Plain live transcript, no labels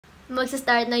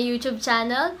magsa-start ng YouTube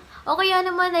channel o kaya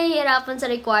naman nahihirapan sa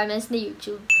requirements ni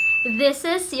YouTube. This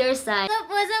is your sign.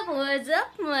 What's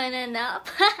up, mananap?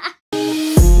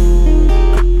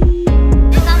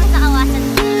 Kami sa kawasan.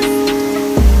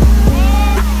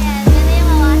 Ayan, yan na yung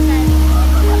kawasan.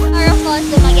 Para po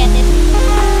sumaget it.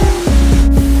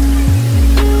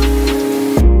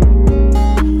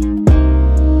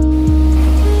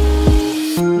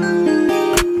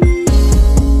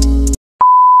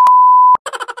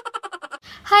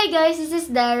 Hi guys, this is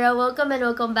Dara. Welcome and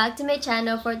welcome back to my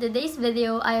channel. For today's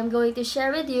video, I am going to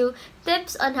share with you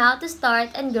tips on how to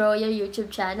start and grow your YouTube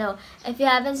channel. If you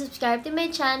haven't subscribed to my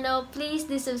channel, please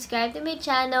do subscribe to my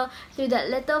channel through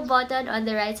that little button on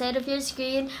the right side of your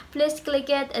screen. Please click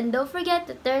it and don't forget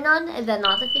to turn on the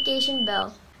notification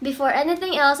bell. Before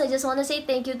anything else, I just want to say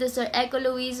thank you to Sir Eco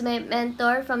Luis, my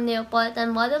mentor from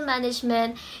Neapolitan Model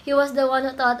Management. He was the one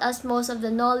who taught us most of the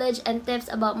knowledge and tips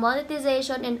about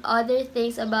monetization and other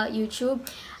things about YouTube.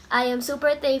 I am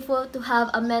super thankful to have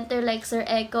a mentor like Sir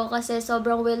Eco kasi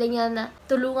sobrang willing niya na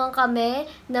tulungan kami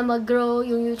na mag-grow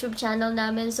yung YouTube channel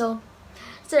namin. So,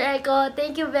 Sir Eco,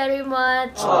 thank you very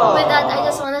much. With that, I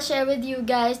just want to share with you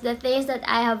guys the things that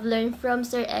I have learned from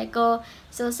Sir Eco.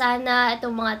 So, sana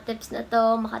itong mga tips na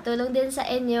to makatulong din sa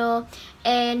inyo.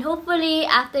 And hopefully,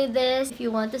 after this, if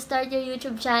you want to start your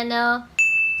YouTube channel,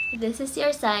 this is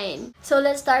your sign. So,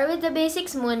 let's start with the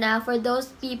basics muna for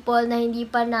those people na hindi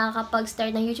pa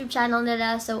nakakapag-start ng YouTube channel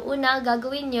nila. So, una,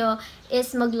 gagawin nyo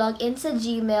is mag-login sa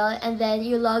Gmail and then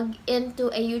you log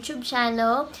into a YouTube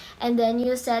channel and then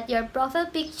you set your profile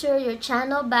picture, your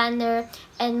channel banner,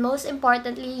 and most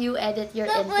importantly, you edit your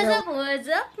intro.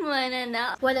 What's up,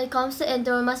 mananap? When it comes to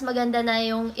intro, mas maganda na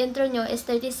yung intro nyo is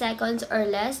 30 seconds or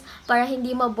less para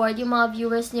hindi ma-bored yung mga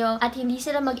viewers nyo at hindi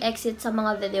sila mag-exit sa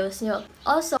mga videos nyo.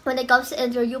 Also, when it comes to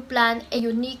intro, you plan a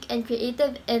unique and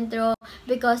creative intro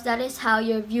because that is how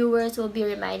your viewers will be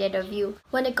reminded of you.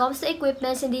 When it comes to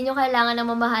equipment, hindi nyo kailangan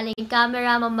ng mamahaling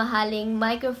camera, mamahaling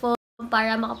microphone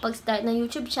para makapag-start ng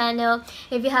YouTube channel.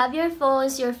 If you have your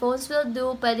phones will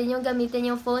do. Pwede nyo gamitin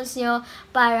yung phones nyo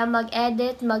para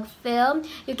mag-edit, mag-film.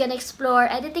 You can explore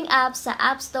editing apps sa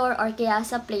App Store or kaya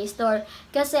sa Play Store.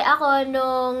 Kasi ako,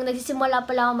 nung nagsisimula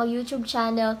pa lang ako mag-YouTube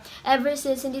channel, ever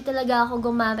since hindi talaga ako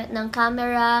gumamit ng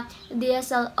camera,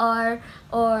 DSLR,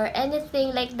 or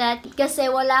anything like that. Kasi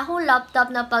wala akong laptop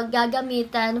na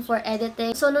paggagamitan for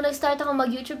editing. So, nung nag-start ako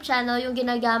mag-YouTube channel, yung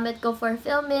ginagamit ko for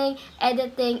filming,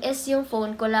 editing, is yung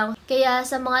phone ko lang. Kaya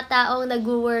sa mga taong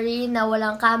nag-worry na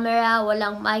walang camera,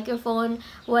 walang microphone,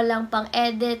 walang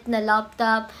pang-edit na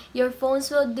laptop, your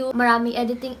phones will do. Maraming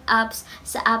editing apps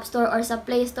sa App Store or sa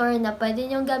Play Store na pwede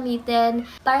nyong gamitin.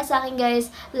 Para sa akin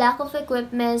guys, lack of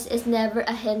equipments is never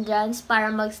a hindrance para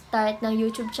mag-start ng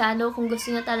YouTube channel kung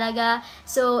gusto nyo talaga.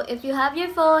 So, if you have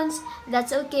your phones,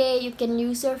 that's okay. You can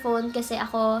use your phone kasi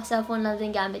ako, cellphone lang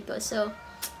din gamit ko. So,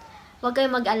 huwag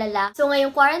kayong mag-alala. So, ngayong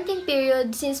quarantine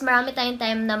period, since marami tayong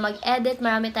time na mag-edit,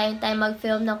 marami tayong time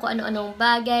mag-film ng kung ano-anong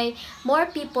bagay, more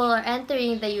people are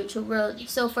entering the YouTube world.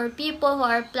 So, for people who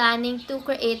are planning to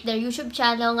create their YouTube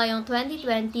channel ngayong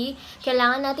 2020,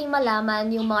 kailangan nating malaman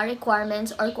yung mga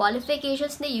requirements or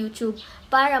qualifications ni YouTube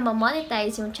para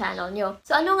ma-monetize yung channel nyo.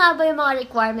 So, ano nga ba yung mga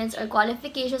requirements or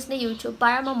qualifications ni YouTube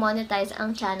para ma-monetize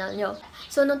ang channel nyo?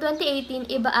 So, noong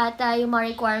 2018, iba ata yung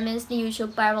mga requirements ni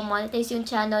YouTube para ma-monetize yung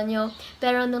channel nyo.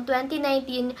 Pero noong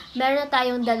 2019, meron na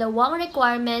tayong dalawang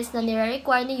requirements na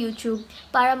nire-require ni YouTube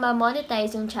para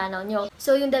ma-monetize yung channel nyo.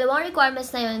 So, yung dalawang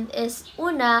requirements na yun is,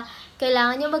 una,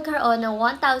 kailangan nyo magkaroon ng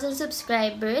 1,000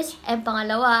 subscribers. And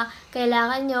pangalawa,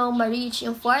 kailangan nyo ma-reach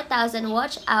yung 4,000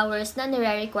 watch hours na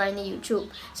nire-require ni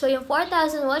YouTube. So, yung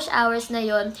 4,000 watch hours na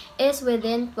yun is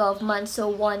within 12 months.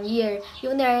 So, 1 year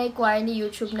yung nire-require ni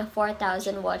YouTube na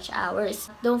 4,000 watch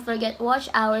hours. Don't forget watch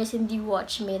hours, hindi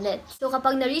watch minutes. So,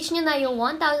 kapag na-reach nyo na yung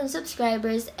 1,000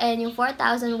 subscribers and yung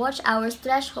 4,000 watch hours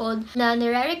threshold na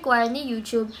nire-require ni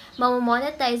YouTube,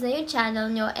 mamamonetize na yung channel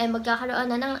nyo and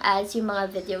magkakaroon na ng ads yung mga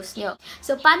videos nyo.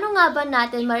 So, paano nga ba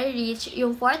natin ma-reach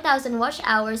yung 4,000 watch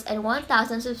hours and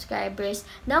 1,000 subscribers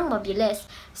ng mabilis?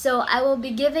 So, I will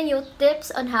be giving you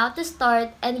tips on how to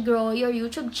start and grow your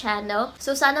YouTube channel.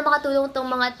 So, sana makatulong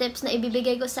tong mga tips na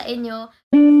ibibigay ko sa inyo.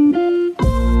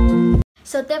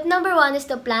 So, tip number 1 is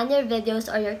to plan your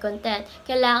videos or your content.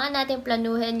 Kailangan natin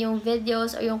planuhin yung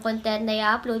videos or yung content na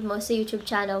i-upload mo sa YouTube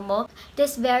channel mo. It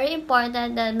is very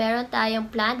important na meron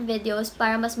tayong planned videos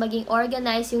para mas maging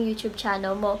organized yung YouTube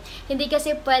channel mo. Hindi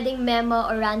kasi pwedeng memo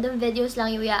or random videos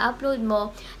lang yung i-upload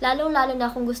mo, lalong-lalo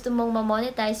na kung gusto mong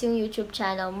ma-monetize yung YouTube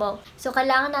channel mo. So,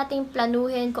 kailangan nating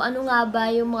planuhin kung ano nga ba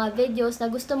yung mga videos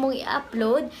na gusto mong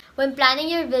i-upload. When planning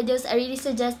your videos, I really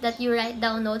suggest that you write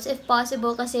down notes if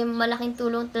possible kasi malaking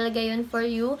tulong talaga yun for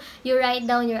you. You write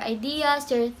down your ideas,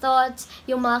 your thoughts,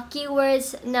 yung mga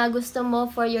keywords na gusto mo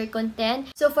for your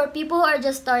content. So for people who are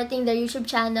just starting their YouTube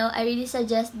channel, I really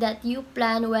suggest that you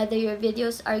plan whether your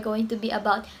videos are going to be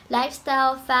about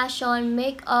lifestyle, fashion,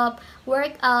 makeup,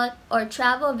 workout, or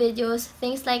travel videos,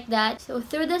 things like that. So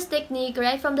through this technique,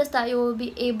 right from the start, you will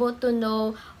be able to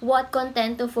know what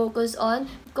content to focus on.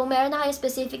 Kung meron na kayo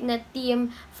specific na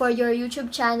theme for your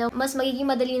YouTube channel, mas magiging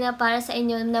madali na para sa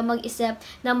inyo na mag-isip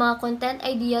ng mga content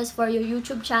ideas for your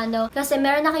YouTube channel kasi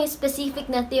meron na kayo specific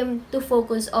na theme to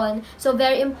focus on. So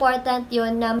very important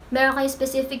yun na meron kayo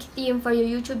specific theme for your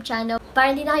YouTube channel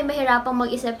para hindi na kayo mahirapang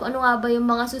mag-isip kung ano nga ba yung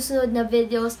mga susunod na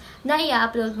videos na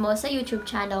i-upload mo sa YouTube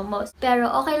channel mo. Pero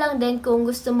okay lang din kung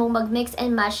gusto mong mag-mix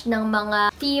and match ng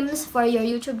mga themes for your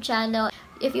YouTube channel.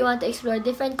 If you want to explore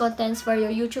different contents for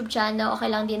your YouTube channel, okay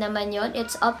lang din naman yon.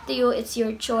 It's up to you. It's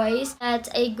your choice.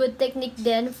 That's a good technique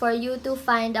din for you to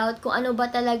find out kung ano ba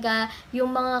talaga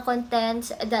yung mga contents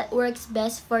that works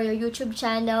best for your YouTube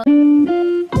channel.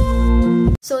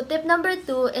 So, tip number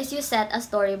 2 is you set a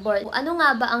storyboard. Ano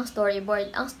nga ba ang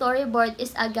storyboard? Ang storyboard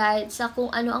is a guide sa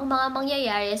kung ano ang mga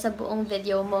mangyayari sa buong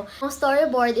video mo. Ang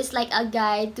storyboard is like a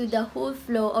guide to the whole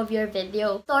flow of your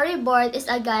video. Storyboard is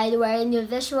a guide wherein you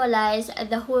visualize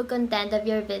the whole content of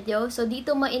your video. So,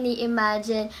 dito mo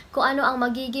ini-imagine kung ano ang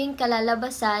magiging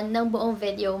kalalabasan ng buong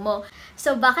video mo.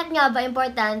 So, bakit nga ba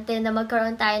importante na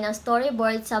magkaroon tayo ng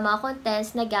storyboard sa mga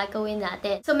contents na gagawin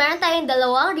natin? So, meron tayong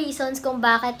dalawang reasons kung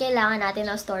bakit kailangan natin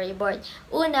ng storyboard.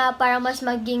 Una, para mas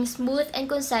maging smooth and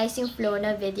concise yung flow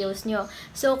ng videos nyo.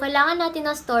 So, kailangan natin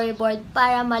ng storyboard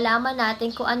para malaman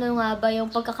natin kung ano nga ba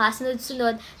yung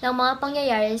pagkakasunod-sunod ng mga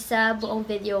pangyayari sa buong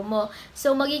video mo.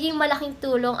 So, magiging malaking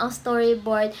tulong ang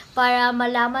storyboard para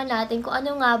malaman natin kung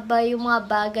ano nga ba yung mga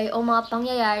bagay o mga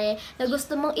pangyayari na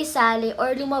gusto mong isali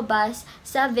or lumabas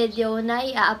sa video na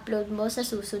i-upload mo sa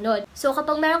susunod. So,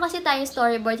 kapag meron kasi tayong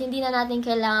storyboard, hindi na natin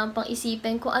kailangan pang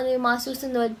isipin kung ano yung mga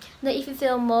susunod na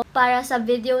i-film mo para sa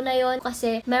video na yon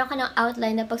kasi meron ka ng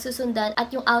outline na pagsusundan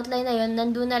at yung outline na yon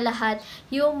nandun na lahat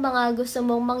yung mga gusto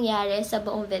mong mangyari sa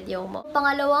buong video mo.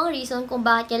 Pangalawang reason kung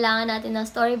bakit kailangan natin ng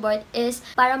storyboard is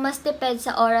para mas tipid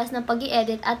sa oras ng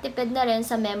pag-i-edit at tipid na rin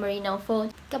sa memory ng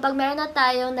phone. Kapag meron na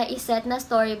tayong na-iset na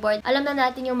storyboard, alam na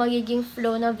natin yung magiging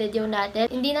flow ng video natin.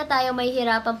 Hindi na tayo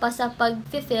mahihirapan pa sa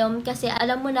pag-film kasi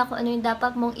alam mo na kung ano yung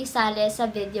dapat mong isali sa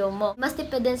video mo. Mas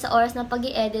tipid din sa oras ng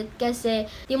pag-i-edit kasi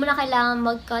di mo na kailangan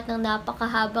mag-cut ng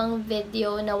napakahabang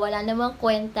video na wala namang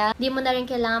kwenta. Di mo na rin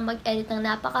kailangan mag-edit ng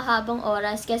napakahabang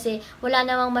oras kasi wala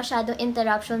namang masyadong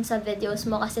interruption sa videos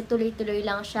mo kasi tuloy-tuloy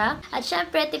lang siya. At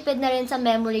syempre, tipid na rin sa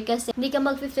memory kasi hindi ka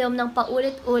mag-film ng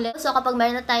paulit-ulit. So, kapag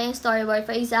meron na tayong storyboard,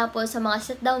 for example, sa mga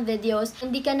sit-down videos,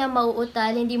 hindi ka na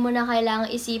mauutal, hindi mo na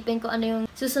kailangang isipin kung ano yung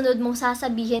susunod mong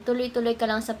sasabihin, tuloy-tuloy ka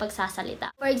lang sa pagsasalita.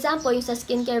 For example, yung sa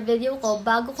skincare video ko,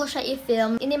 bago ko siya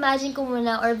i-film, in-imagine ko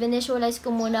muna or visualize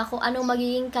ko muna kung anong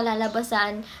magiging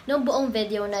kalalabasan ng buong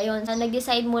video na yon.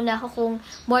 Nag-decide muna ako kung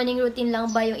morning routine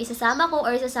lang ba yung isasama ko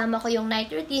or isasama ko yung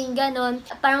night routine, ganon.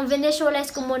 Parang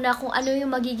visualize ko muna kung ano yung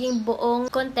magiging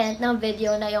buong content ng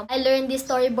video na yon. I learned this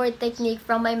storyboard technique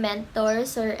from my mentor,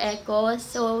 Sir Echo.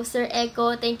 So, Sir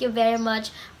Echo, thank you very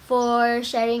much for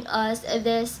sharing us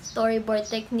this storyboard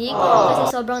technique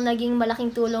kasi sobrang naging malaking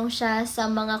tulong siya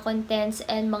sa mga contents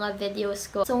and mga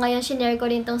videos ko. So ngayon, shinare ko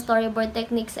rin tong storyboard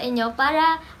technique sa inyo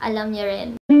para alam niyo rin.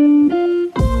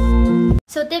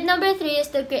 So tip number 3 is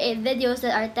to create videos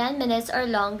that are 10 minutes or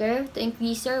longer to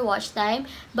increase your watch time,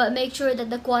 but make sure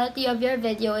that the quality of your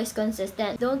video is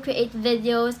consistent. Don't create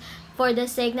videos for the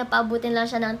sake na paabutin lang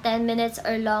siya ng 10 minutes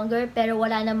or longer pero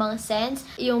wala namang sense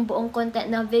yung buong content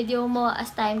ng video mo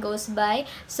as time goes by.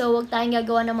 So, huwag tayong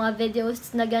gagawa ng mga videos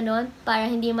na ganon para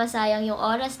hindi masayang yung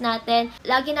oras natin.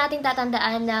 Lagi nating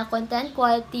tatandaan na content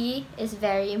quality is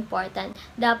very important.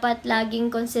 Dapat laging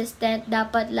consistent,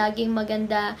 dapat laging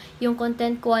maganda yung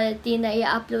content quality na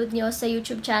i-upload nyo sa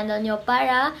YouTube channel nyo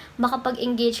para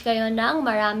makapag-engage kayo ng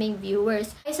maraming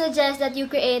viewers. I suggest that you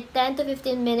create 10 to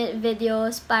 15 minute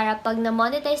videos para pag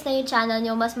na-monetize na yung channel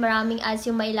nyo, mas maraming ads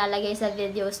yung mailalagay sa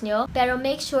videos nyo. Pero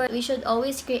make sure we should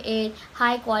always create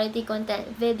high quality content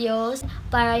videos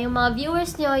para yung mga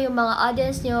viewers nyo, yung mga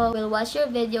audience nyo will watch your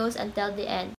videos until the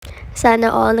end.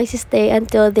 Sana all nagsistay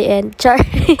until the end. Char!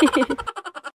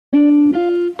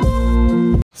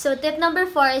 So, tip number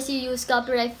 4 is you use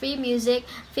copyright-free music.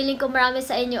 Feeling ko marami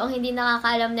sa inyo ang hindi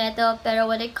nakakaalam neto, pero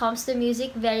when it comes to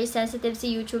music, very sensitive si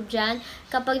YouTube dyan.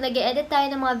 Kapag nag-edit tayo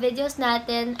ng mga videos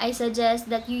natin, I suggest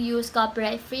that you use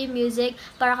copyright-free music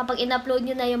para kapag in-upload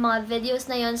nyo na yung mga videos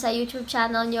na yon sa YouTube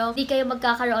channel nyo, hindi kayo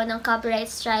magkakaroon ng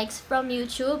copyright strikes from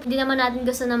YouTube. Hindi naman natin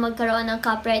gusto na magkaroon ng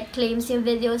copyright claims yung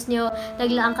videos nyo.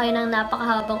 Naglaan kayo ng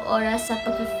napakahabang oras sa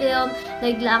pag-film,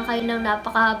 naglaan kayo ng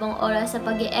napakahabang oras sa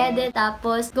pag-edit,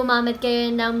 tapos gumamit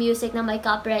kayo ng music na may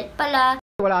copyright pala.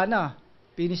 Wala na.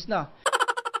 Finish na.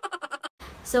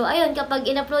 So, ayun,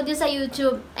 kapag in-upload nyo sa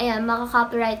YouTube, ayan,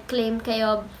 maka-copyright claim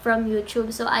kayo from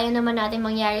YouTube. So, ayun naman natin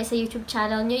mangyari sa YouTube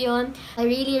channel nyo yun. I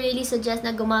really suggest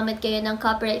na gumamit kayo ng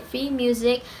copyright-free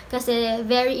music kasi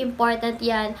very important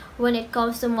yan when it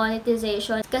comes to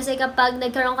monetization. Kasi kapag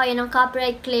nagkaroon kayo ng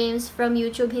copyright claims from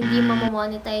YouTube, hindi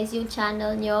mamamonetize yung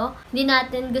channel nyo. Hindi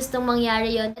natin gustong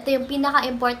mangyari yun. Ito yung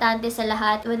pinaka-importante sa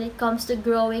lahat when it comes to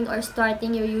growing or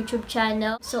starting your YouTube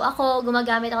channel. So, ako,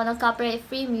 gumagamit ako ng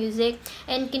copyright-free music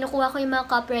and kinukuha ko yung mga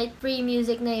copyright-free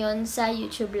music na yon sa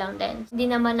YouTube lang din. Hindi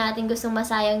naman natin gustong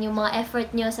masayang yung mga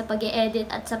effort nyo sa pag-edit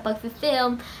at sa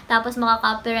pag-film, tapos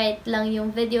maka-copyright lang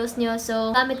yung videos nyo. So,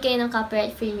 gamit kayo ng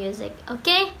copyright-free music.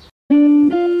 Okay?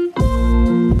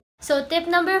 So, tip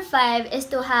number 5 is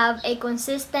to have a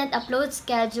consistent upload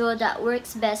schedule that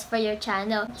works best for your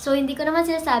channel. So, hindi ko naman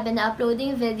sinasabi na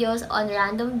uploading videos on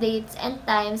random dates and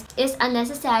times is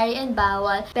unnecessary and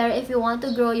bawal. Pero if you want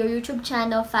to grow your YouTube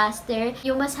channel faster,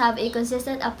 you must have a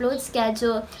consistent upload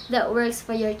schedule that works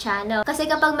for your channel. Kasi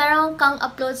kapag meron kang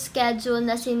upload schedule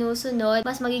na sinusunod,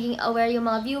 mas magiging aware yung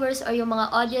mga viewers or yung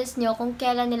mga audience nyo kung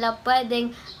kailan nila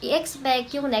pwedeng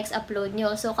i-expect yung next upload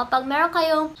nyo. So, kapag meron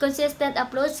kayong consistent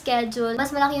upload schedule, mas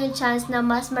malaki yung chance na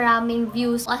mas maraming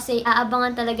views kasi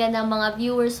aabangan talaga ng mga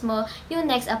viewers mo yung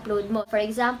next upload mo. For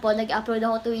example, nag-upload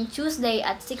ako tuwing Tuesday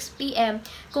at 6 PM.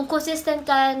 Kung consistent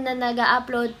ka na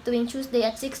nag-upload tuwing Tuesday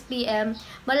at 6 PM,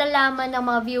 malalaman ng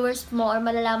mga viewers mo or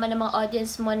malalaman ng mga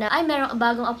audience mo na ay merong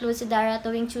bagong upload si Dara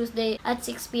tuwing Tuesday at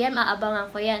 6 PM, aabangan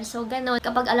ko yan. So, ganun.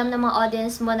 Kapag alam ng mga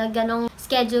audience mo na ganong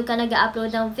schedule ka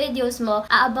nag-upload ng videos mo,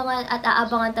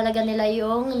 aabangan talaga nila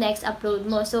yung next upload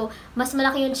mo. So, mas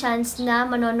malaki yung chance na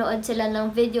manonood sila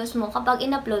ng videos mo kapag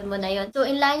in-upload mo na yon. So,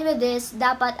 in line with this,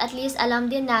 dapat at least alam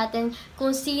din natin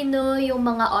kung sino yung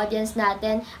mga audience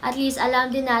natin. At least alam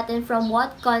din natin from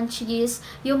what countries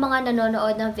yung mga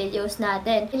nanonood ng videos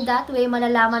natin. In that way,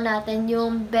 malalaman natin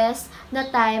yung best na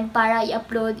time para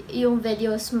i-upload yung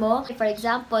videos mo. For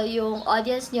example, yung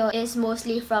audience nyo is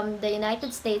mostly from the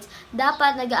United States.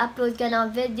 Dapat nag-upload ka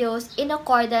ng videos in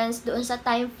accordance doon sa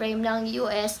time frame ng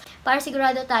US para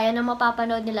sigurado tayo na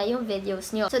mapapanood nila yung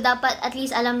videos nyo. So, dapat at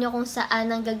least alam nyo kung saan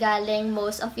nanggagaling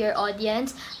most of your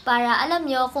audience para alam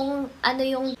nyo kung ano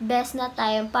yung best na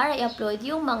time para i-upload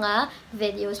yung mga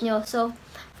videos nyo. So,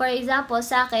 for example,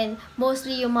 sa akin,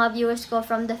 mostly yung mga viewers ko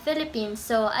from the Philippines.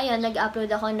 So, ayun,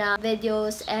 nag-upload ako na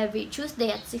videos every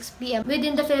Tuesday at 6 PM.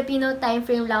 Within the Filipino time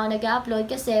frame lang ako nag-upload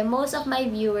kasi most of my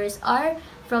viewers are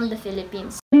from the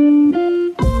Philippines.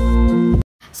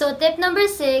 So, tip number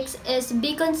 6 is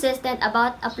be consistent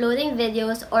about uploading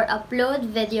videos or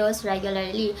upload videos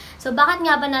regularly. So, bakit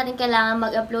nga ba natin kailangan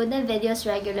mag-upload ng videos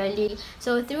regularly?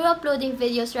 So, through uploading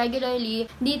videos regularly,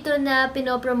 dito na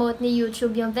pinopromote ni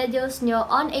YouTube yung videos nyo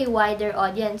on a wider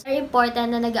audience. Very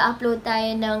important na nag-upload tayo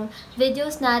ng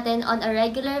videos natin on a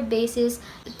regular basis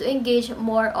to engage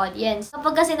more audience.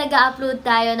 Kapag kasi nag-upload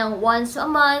tayo ng once a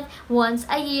month, once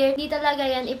a year, di talaga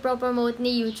yan ipropromote ni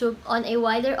YouTube on a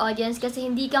wider audience kasi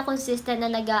hindi ka consistent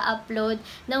na nag-upload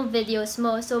ng videos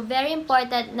mo. So, very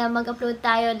important na mag-upload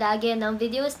tayo lagi ng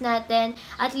videos natin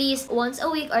at least once a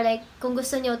week or like kung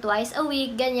gusto nyo twice a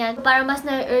week, ganyan, para mas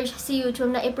na-urge si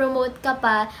YouTube na i-promote ka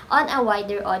pa on a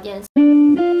wider audience.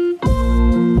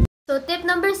 So, tip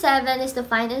number 7 is to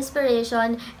find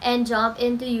inspiration and jump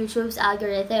into YouTube's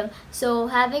algorithm. So,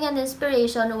 having an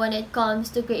inspiration when it comes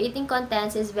to creating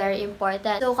contents is very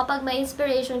important. So, kapag may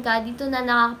inspiration ka, dito na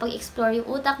nakakapag-explore yung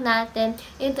utak natin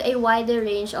into a wider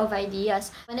range of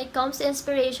ideas. When it comes to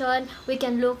inspiration, we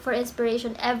can look for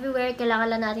inspiration everywhere. Kailangan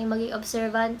lang natin maging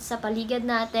observant sa paligid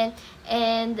natin.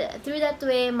 And through that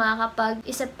way,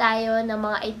 makakapag-isip tayo ng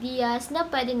mga ideas na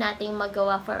pwede nating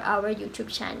magawa for our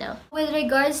YouTube channel. With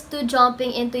regards to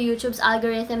jumping into YouTube's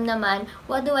algorithm naman.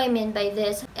 What do I mean by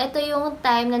this? Ito yung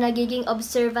time na nagiging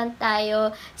observant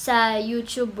tayo sa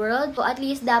YouTube world. So at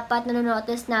least dapat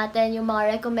nanonotice natin yung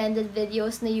mga recommended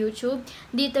videos na YouTube.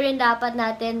 Dito rin dapat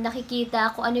natin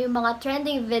nakikita kung ano yung mga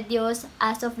trending videos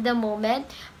as of the moment,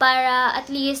 para at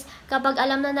least kapag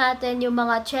alam na natin yung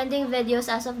mga trending videos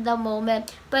as of the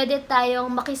moment, pwede tayong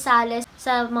makisali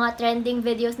sa mga trending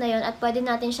videos na yon at pwede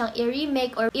natin siyang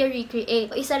i-remake or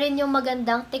i-recreate. Isa rin yung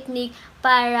magandang technique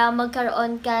para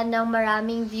magkaroon ka ng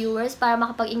maraming viewers, para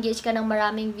makapag-engage ka ng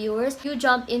maraming viewers. You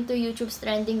jump into YouTube's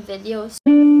trending videos.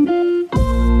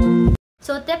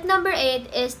 So, tip number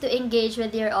 8 is to engage with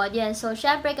your audience. So,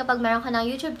 syempre, kapag meron ka ng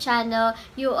YouTube channel,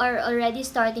 you are already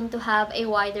starting to have a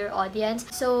wider audience.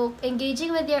 So,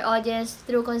 engaging with your audience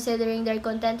through considering their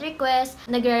content requests,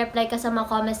 nagre-reply ka sa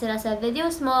mga comments nila sa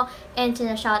videos mo, and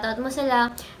sinashoutout mo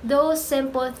sila. Those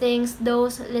simple things,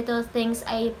 those little things,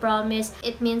 I promise,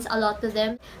 it means a lot to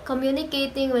them.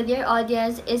 Communicating with your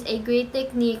audience is a great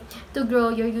technique to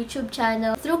grow your YouTube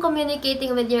channel. Through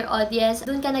communicating with your audience,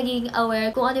 dun ka nagiging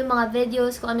aware kung ano yung mga videos,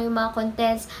 kung ano yung mga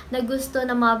contents na gusto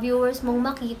ng mga viewers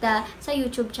mong makita sa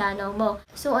YouTube channel mo.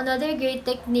 So, another great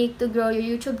technique to grow your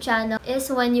YouTube channel is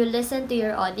when you listen to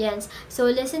your audience. So,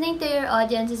 listening to your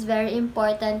audience is very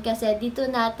important kasi dito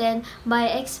natin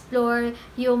may explore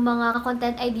yung mga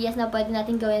content ideas na pwede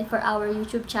natin gawin for our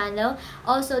YouTube channel.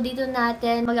 Also, dito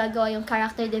natin magagawa yung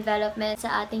character development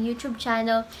sa ating YouTube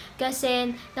channel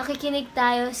kasi nakikinig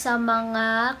tayo sa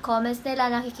mga comments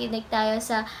nila, nakikinig tayo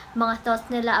sa mga thoughts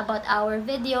nila about our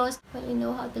videos. When we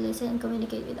know how to listen and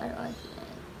communicate with our audience.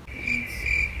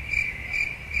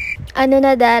 Ano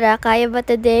na, Dara? Kaya ba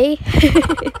today?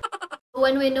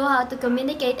 When we know how to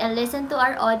communicate and listen to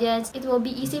our audience, it will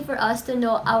be easy for us to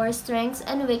know our strengths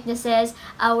and weaknesses,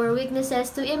 our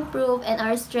weaknesses to improve, and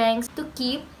our strengths to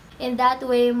keep. In that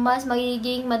way, mas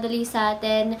magiging madali sa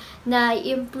atin na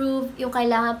i-improve yung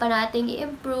kailangan pa nating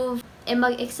i-improve and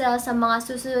mag-excel sa mga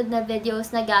susunod na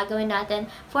videos na gagawin natin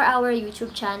for our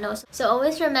YouTube channels. So,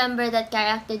 always remember that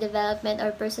character development or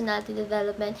personality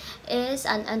development is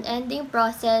an unending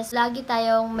process. Lagi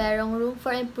tayong merong room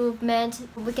for improvement.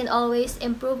 We can always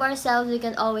improve ourselves. We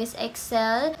can always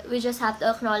excel. We just have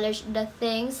to acknowledge the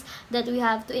things that we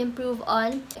have to improve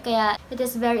on. Kaya, it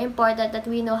is very important that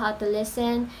we know how to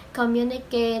listen,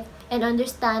 communicate, and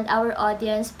understand our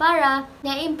audience para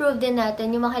na-improve din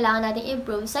natin yung mga kailangan natin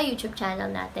improve sa YouTube channel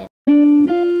natin.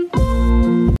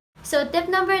 So,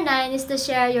 tip number 9 is to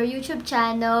share your YouTube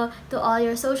channel to all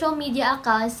your social media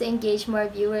accounts to engage more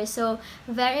viewers. So,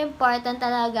 very important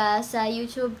talaga sa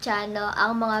YouTube channel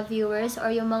ang mga viewers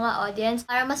or yung mga audience.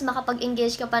 Para mas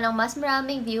makapag-engage ka pa ng mas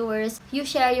maraming viewers, you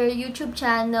share your YouTube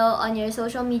channel on your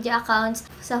social media accounts.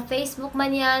 Sa Facebook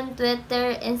man yan,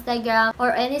 Twitter, Instagram,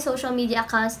 or any social media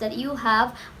accounts that you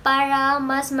have, para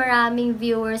mas maraming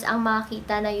viewers ang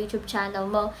makita na YouTube channel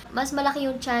mo. Mas malaki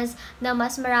yung chance na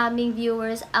mas maraming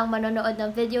viewers ang manonood ng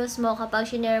videos mo kapag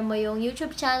shinare mo yung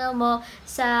YouTube channel mo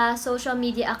sa social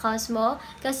media accounts mo,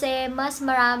 kasi mas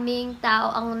maraming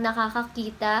tao ang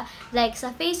nakakakita. Like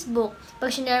sa Facebook, pag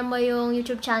shinare mo yung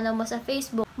YouTube channel mo sa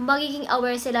Facebook, magiging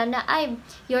aware sila na ay,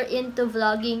 you're into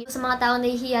vlogging. Sa mga taong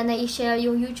nahihiya na i-share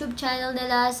yung YouTube channel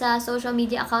nila sa social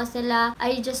media accounts nila,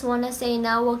 I just wanna say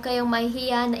na huwag kayong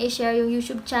mahihiya na i-share yung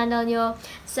YouTube channel nyo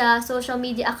sa social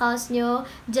media accounts nyo.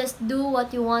 Just do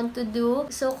what you want to do.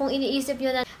 So, kung iniisip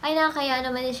nyo na, ay nakakaya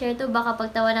naman i-share to, baka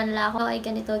pagtawanan nila ako, ay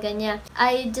ganito, ganyan.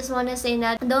 I just wanna say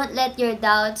na, don't let your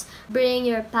doubts bring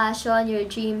your passion, your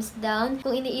dreams down.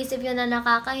 Kung iniisip nyo na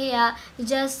nakakahiya,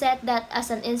 just set that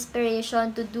as an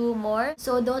inspiration to do more.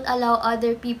 So, don't allow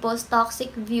other people's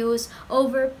toxic views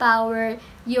overpower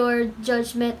your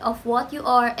judgment of what you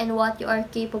are and what you are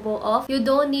capable of. You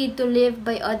don't need to live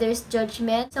by others'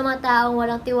 judgment. Sa mga taong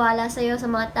walang tiwala sa'yo, sa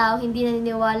mga taong hindi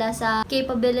naniniwala sa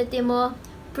capability mo,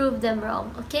 prove them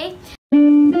wrong, okay?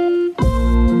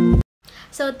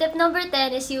 So, tip number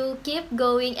 10 is you keep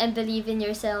going and believe in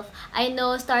yourself. I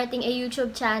know starting a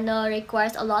YouTube channel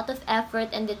requires a lot of effort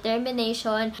and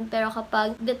determination. Pero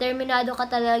kapag determinado ka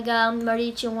talagang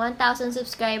ma-reach yung 1,000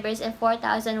 subscribers and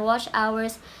 4,000 watch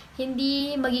hours,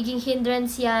 hindi magiging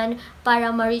hindrance yan para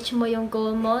ma-reach mo yung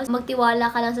goal mo. Magtiwala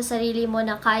ka lang sa sarili mo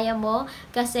na kaya mo,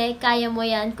 kasi kaya mo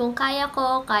yan. Kung kaya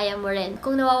ko, kaya mo rin.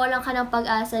 Kung nawawalan ka ng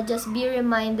pag-asa, just be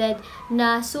reminded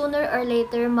na sooner or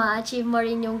later ma-achieve mo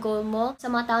rin yung goal mo.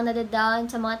 Sa mga taong nadadown,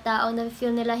 sa mga taong na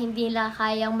feel nila hindi nila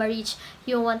kayang ma-reach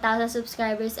yung 1,000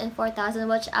 subscribers and 4,000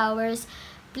 watch hours,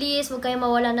 please, huwag kayong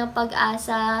mawalan ng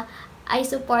pag-asa. I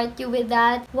support you with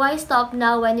that. Why stop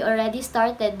now when you already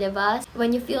started, diba?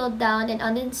 When you feel down and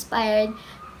uninspired,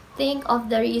 think of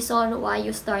the reason why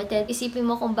you started. Isipin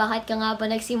mo kung bakit ka nga ba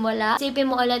nagsimula. Isipin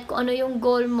mo ulit kung ano yung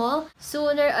goal mo.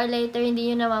 Sooner or later,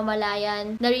 hindi nyo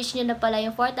namamalayan. Na-reach nyo na pala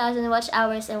yung 4,000 watch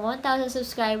hours and 1,000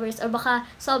 subscribers or baka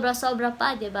sobra-sobra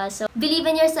pa, diba? So, believe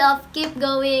in yourself, keep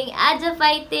going, add the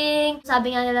fighting!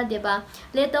 Sabi nga nila, diba?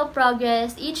 Little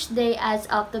progress each day adds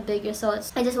up to big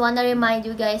results. I just wanna remind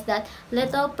you guys that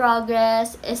little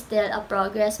progress is still a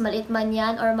progress. Maliit man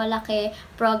yan or malaki,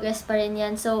 progress pa rin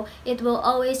yan. So, it will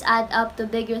always add up to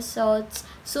big results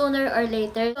sooner or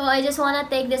later. So, I just wanna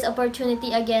take this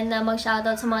opportunity again na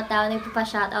mag-shoutout sa mga tao na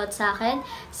nagpapa-shoutout sa akin.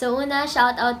 So, una,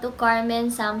 shoutout to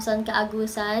Carmen Samson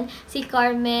Kaagusan. Si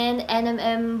Carmen,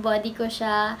 NMM body ko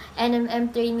siya. NMM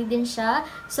trainee din siya.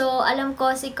 So, alam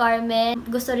ko si Carmen,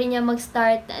 gusto rin niya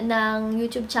mag-start ng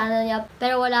YouTube channel niya,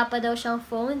 pero wala pa daw siyang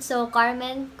phone. So,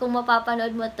 Carmen, kung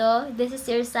mapapanood mo to, this is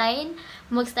your sign.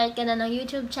 Mag-start ka na ng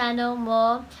YouTube channel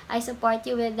mo. I support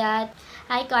you with that.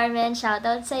 Hi Carmen,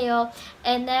 shoutout sa'yo.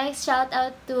 And next,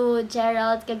 shoutout to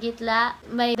Gerald Kagitla,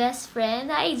 my best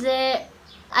friend. Hi Je!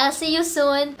 I'll see you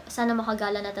soon. Sana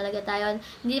makagala na talaga tayo.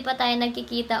 Hindi pa tayo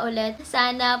nagkikita ulit.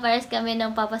 Sana pares kami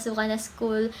ng papasukan na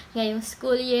school ngayong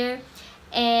school year.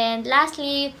 And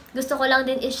lastly, gusto ko lang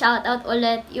din i-shoutout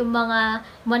ulit yung mga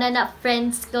mananap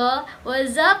friends ko.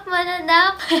 What's up,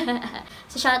 mananap?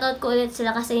 So, shoutout ko ulit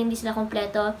sila kasi hindi sila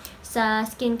kompleto sa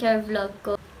skincare vlog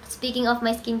ko. Speaking of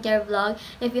my skincare vlog,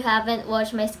 if you haven't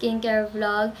watched my skincare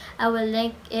vlog, I will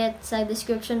link it sa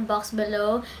description box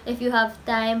below. If you have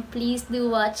time, please do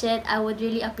watch it. I would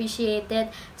really appreciate it.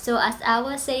 So, as I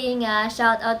was saying,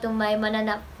 shout out to my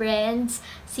mananap friends,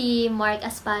 si Mark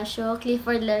Aspacio,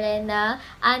 Clifford Lorena,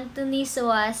 Anthony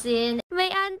Suasin,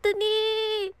 may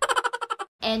Anthony!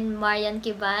 And Marian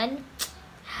Kiban.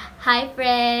 Hi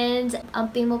friends!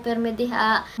 Amping mo perme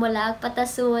diha, mulag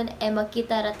patasun,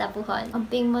 magkita ratapuhon.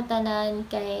 Amping mo tanan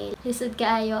kay lisod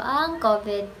kaayo ang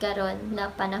COVID karon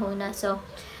na panahon na. So,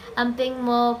 amping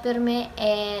mo perme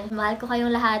and mahal ko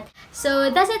kayong lahat.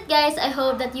 So, that's it guys. I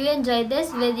hope that you enjoyed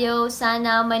this video.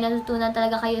 Sana may natutunan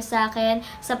talaga kayo sa akin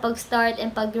sa pag-start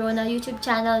and pag-grow ng YouTube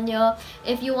channel nyo.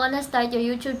 If you wanna start your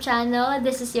YouTube channel,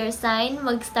 this is your sign.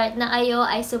 Mag-start na kayo.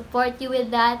 I support you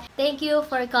with that. Thank you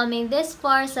for coming this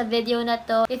far sa video na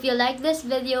to. If you like this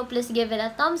video, please give it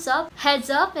a thumbs up. Heads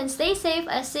up and stay safe.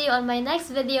 I'll see you on my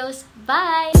next videos.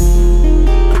 Bye!